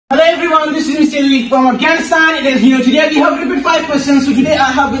everyone, this is Mr. Lee from Afghanistan. It is here today. We have rapid fire questions. So today I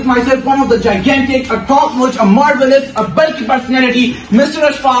have with myself one of the gigantic, a top-notch, a marvelous, a bulky personality, Mr.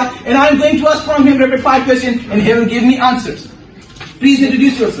 Ashfaq, and I'm going to ask from him rapid fire questions, and he will give me answers. Please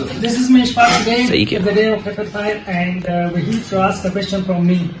introduce yourself. This is my Ashfaq today. It's the day of rapid fire, and Waheed to ask a question from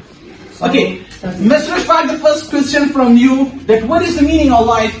me. So, okay, Mr. Ashfaq, the first question from you: that what is the meaning of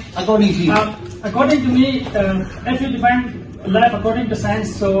life according to you? According to me, if you define life according to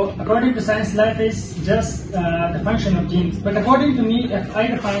science, so according to science, life is just the function of genes. But according to me, if I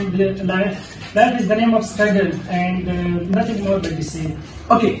define life is the name of struggle and nothing more but the same.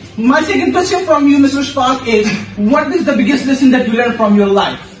 Okay, my second question from you, Mr. Ashfaq, is what is the biggest lesson that you learned from your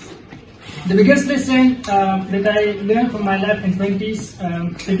life? The biggest lesson that I learned from my life in 20s,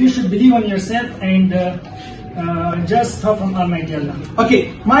 that you should believe on yourself and just hope from Almighty Allah.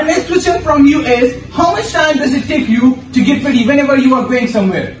 Okay, my next question from you is, how much time does it take you to get ready whenever you are going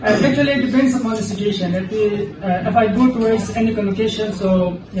somewhere? Actually, it depends upon the situation. If I go towards any convocation,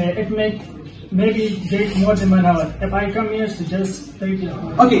 so it may maybe take more than 1 hour. If I come here, so just 30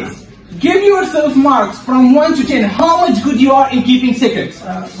 hours. Okay, give yourself marks from 1 to 10. How much good you are in keeping secrets?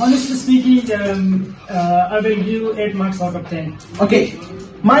 Honestly speaking, I will give 8 marks out of 10. Okay.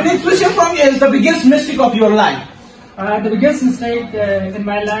 My next question from you is the biggest mistake of your life. The biggest mistake in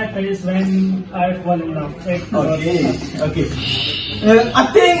my life is when I fall in love. Okay. I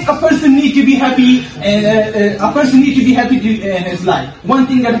think a person needs to be happy, and a person needs to be happy in his life. One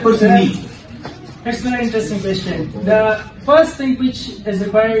thing that a person needs. It's a very interesting question. The first thing which is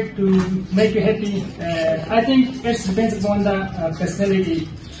required to make you happy, I think it depends upon the personality.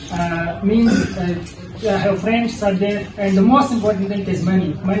 Your friends are there, and the most important thing is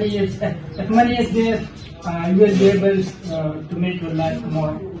money. If money is there, you will be able to make your life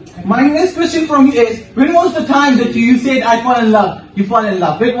more. My next question from you is, when was the time that you said I fall in love? You fall in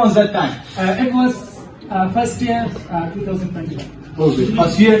love. When was that time? It was first year, 2021. Okay,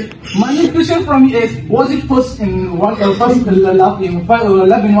 first year. My next question from you is, was it first love in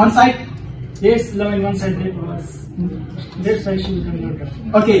one side? Yes, love in one side. It was. That's why she became your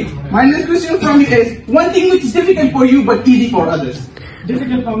girlfriend. Okay, my next question from you is, one thing which is difficult for you but easy for others.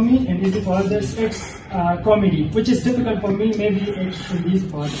 Difficult for me and easy for others, it's comedy. Which is difficult for me, maybe it should be easy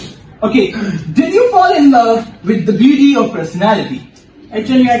for others. Okay, did you fall in love with the beauty of personality?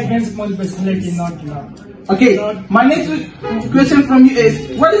 Actually, it depends upon personality, not love. Okay, my next question from you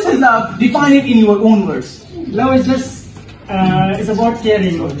is, what is love? Define it in your own words. Love is just it's about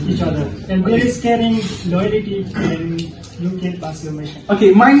caring each other, and there is caring, loyalty, and you can pass your mission.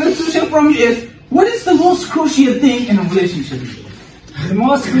 Okay, my next question from you is, what is the most crucial thing in a relationship? The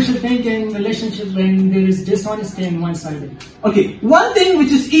most crucial thing in a relationship when there is dishonesty on one side. Okay, one thing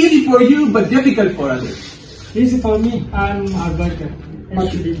which is easy for you but difficult for others. Easy for me, I'm a worker.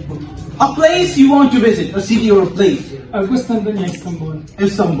 A place you want to visit, a city or a place.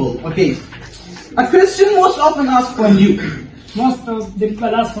 Istanbul, okay. A question most often asked from you. Most of the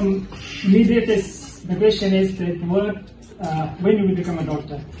people ask from me the question is that when you will become a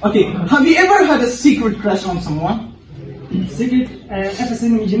doctor. Okay, have you ever had a secret crush on someone? Secret, if it's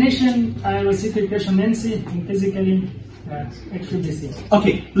in imagination, I have a secret crush on Nancy, and physically, it should be seen.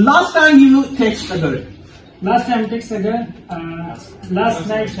 Okay, last time you texted a girl? Last time I texted a girl, last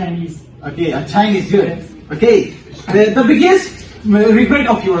night Chinese. Okay, a Chinese girl. Okay, the biggest regret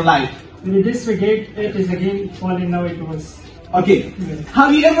of your life? The biggest regret, it is again falling now it was. Okay,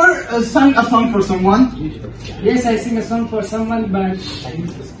 have you ever sung a song for someone? Yes, I sing a song for someone, but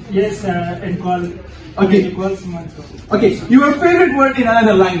yes, and call. Okay. Call someone. Okay, your favorite word in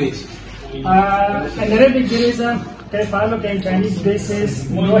another language? In Arabic there is a Tefalo, in Chinese this is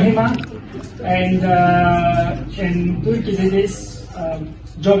Mohima, and in Turkish it is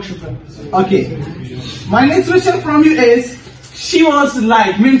Jog Shukr. Okay, my next question from you is, she was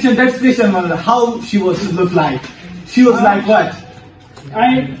like, mention that special one, how she was look like. She was like what?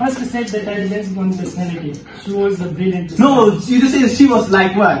 I first said that I depends on personality. She was a brilliant. No, you just said she was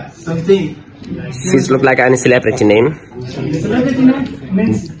like what? Something. She's look like any celebrity name. Celebrity name?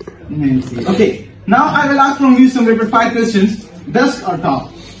 Nancy. Okay, now I will ask from you some rapid fire questions. Dusk or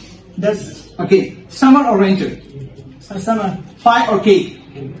dawn? Dusk. Okay, summer or winter? Summer. Pie or cake?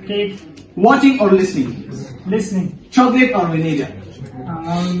 Cake. Watching or listening? Listening. Chocolate or vanilla?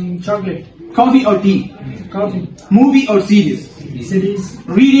 Chocolate. Coffee or tea? Coffee. Movie or series? Series.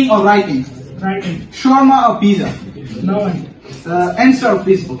 Reading or writing? Writing. Shawarma or pizza? No one. Insta or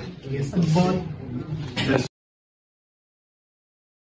Facebook? Both.